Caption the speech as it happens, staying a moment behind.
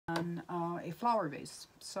a flower vase.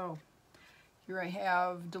 So here I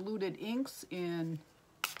have diluted inks in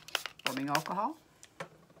rubbing alcohol.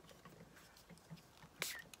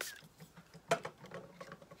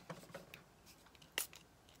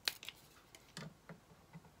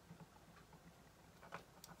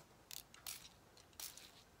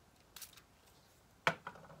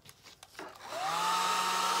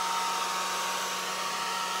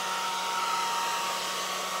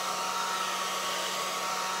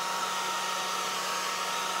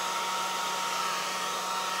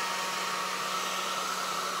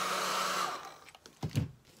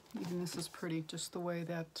 This is pretty, just the way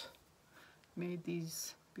that made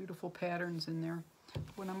these beautiful patterns in there.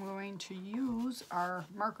 What I'm going to use are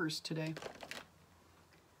markers today.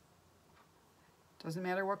 Doesn't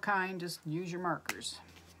matter what kind, just use your markers.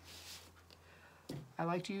 I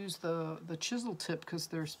like to use the chisel tip because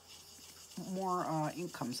there's more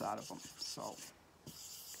ink comes out of them. So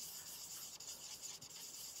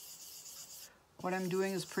what I'm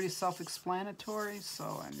doing is pretty self-explanatory,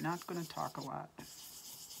 so I'm not going to talk a lot.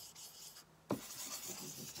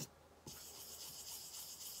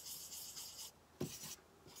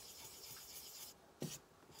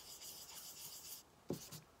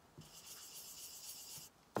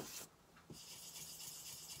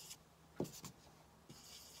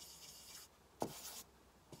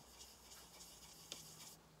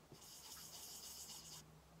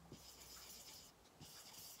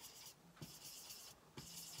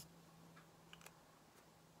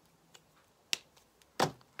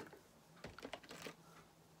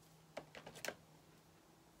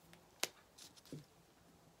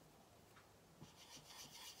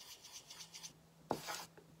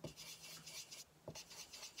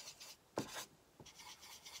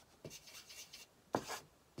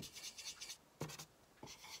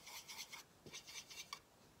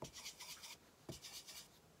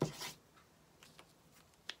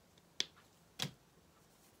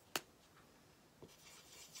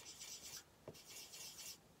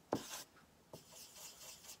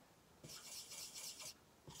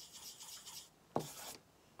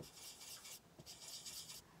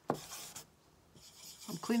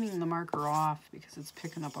 Cleaning the marker off because it's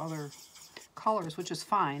picking up other colors, which is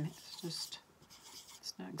fine. It's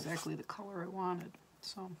not exactly the color I wanted.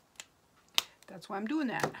 So that's why I'm doing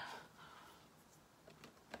that.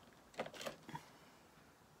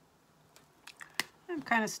 I'm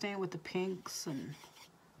kind of staying with the pinks and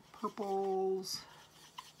purples.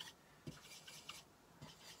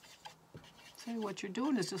 So what you're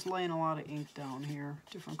doing is just laying a lot of ink down here,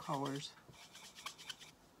 different colors.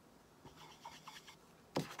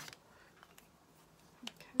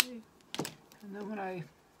 And then what I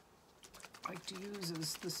like to use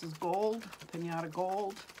is, this is gold, Pinata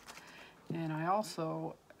Gold, and I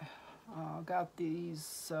also got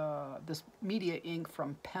these this media ink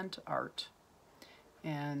from Pent Art,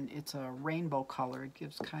 and it's a rainbow color. It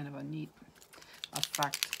gives kind of a neat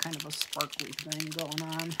effect, kind of a sparkly thing going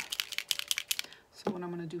on. So what I'm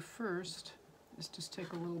going to do first is just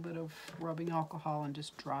take a little bit of rubbing alcohol and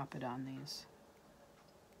just drop it on these.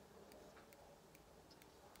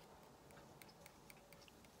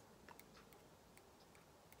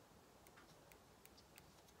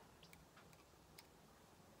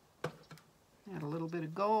 Add a little bit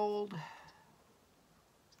of gold.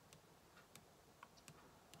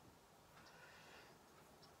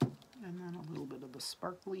 And then a little bit of the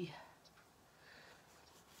sparkly.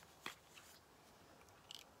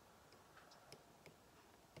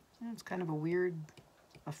 And it's kind of a weird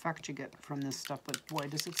effect you get from this stuff, but boy,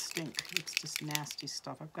 does it stink. It's just nasty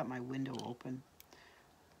stuff. I've got my window open.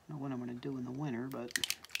 I don't know what I'm going to do in the winter, but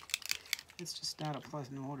it's just not a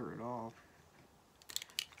pleasant odor at all.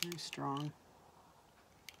 Very strong.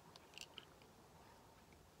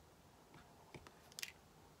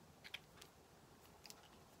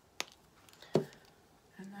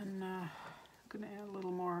 And then I'm going to add a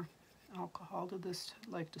little more alcohol to this.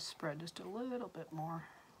 I'd like to spread just a little bit more.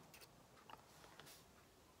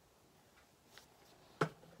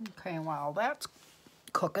 Okay, and while that's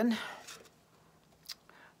cooking,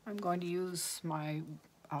 I'm going to use my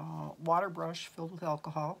water brush filled with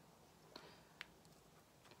alcohol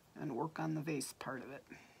and work on the vase part of it.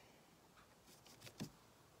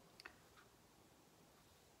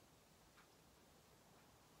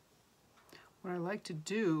 What I like to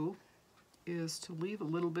do is to leave a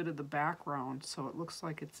little bit of the background so it looks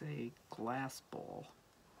like it's a glass bowl.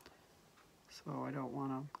 So I don't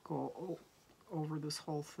want to go over this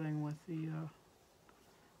whole thing with the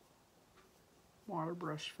water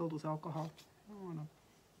brush filled with alcohol. I want to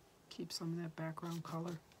keep some of that background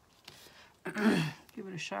color. Give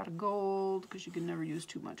it a shot of gold, because you can never use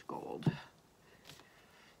too much gold.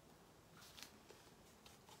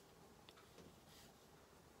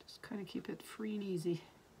 kind of keep it free and easy.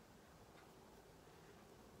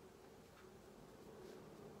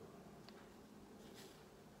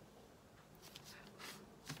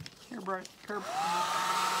 Hair dryer.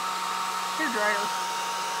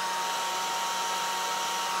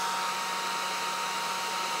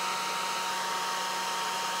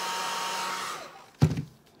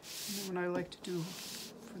 And then what I like to do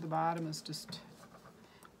for the bottom is just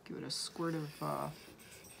give it a squirt of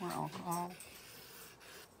more alcohol.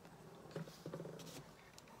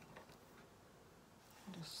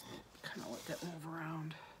 Just kind of let that move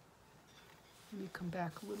around. Let me come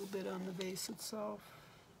back a little bit on the vase itself,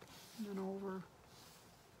 and then over.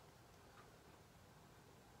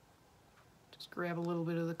 Just grab a little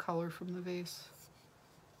bit of the color from the vase.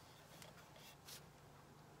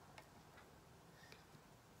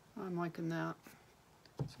 I'm liking that.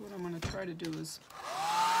 So what I'm going to try to do is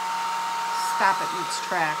stop it in its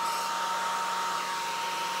tracks.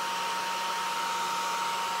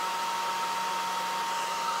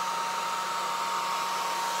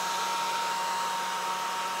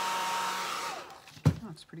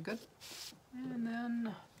 That's pretty good. And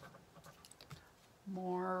then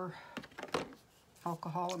more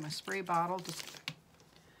alcohol in my spray bottle, just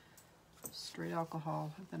straight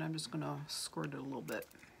alcohol. And then I'm just going to squirt it a little bit.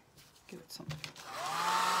 Give it some.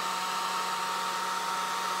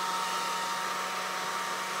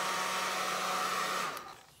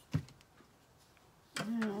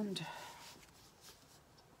 And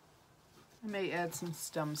I may add some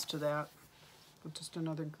stems to that with just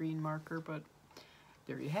another green marker, but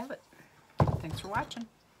there you have it. Thanks for watching.